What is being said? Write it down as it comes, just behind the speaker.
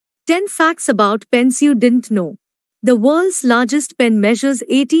10 facts about pens you didn't know. The world's largest pen measures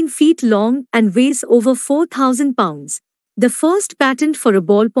 18 feet long and weighs over 4,000 pounds. The first patent for a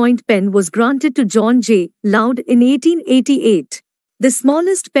ballpoint pen was granted to John J. Loud in 1888. The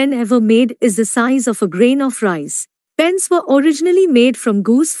smallest pen ever made is the size of a grain of rice. Pens were originally made from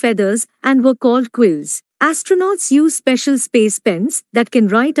goose feathers and were called quills. Astronauts use special space pens that can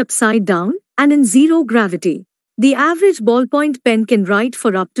write upside down and in zero gravity. The average ballpoint pen can write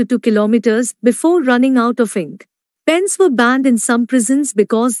for up to 2 kilometers before running out of ink. Pens were banned in some prisons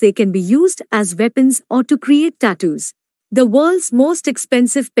because they can be used as weapons or to create tattoos. The world's most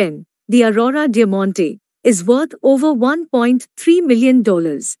expensive pen, the Aurora Diamante, is worth over $1.3 million.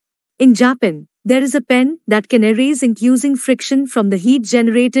 In Japan, there is a pen that can erase ink using friction from the heat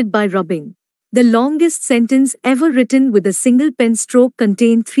generated by rubbing. The longest sentence ever written with a single pen stroke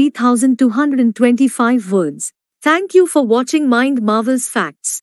contained 3,225 words. Thank you for watching Mind Marvels Facts.